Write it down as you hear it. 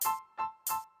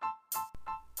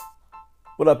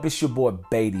What up? It's your boy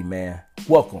Beatty, man.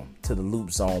 Welcome to the Loop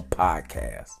Zone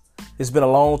podcast. It's been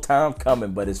a long time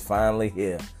coming, but it's finally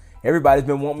here. Everybody's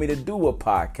been wanting me to do a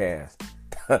podcast.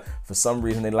 For some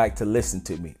reason, they like to listen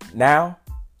to me. Now,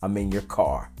 I'm in your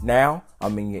car. Now,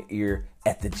 I'm in your ear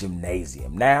at the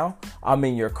gymnasium. Now, I'm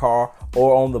in your car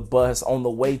or on the bus on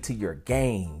the way to your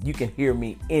game. You can hear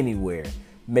me anywhere.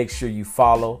 Make sure you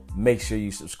follow. Make sure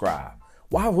you subscribe.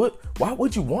 Why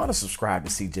would you want to subscribe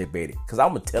to CJ Beatty? Because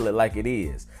I'm going to tell it like it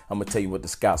is. I'm going to tell you what the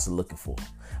scouts are looking for.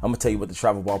 I'm going to tell you what the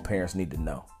travel ball parents need to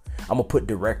know. I'm going to put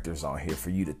directors on here for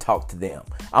you to talk to them.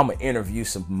 I'm going to interview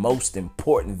some most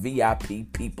important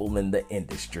VIP people in the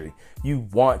industry. You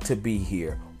want to be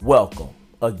here. Welcome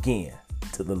again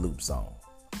to the Loop Zone.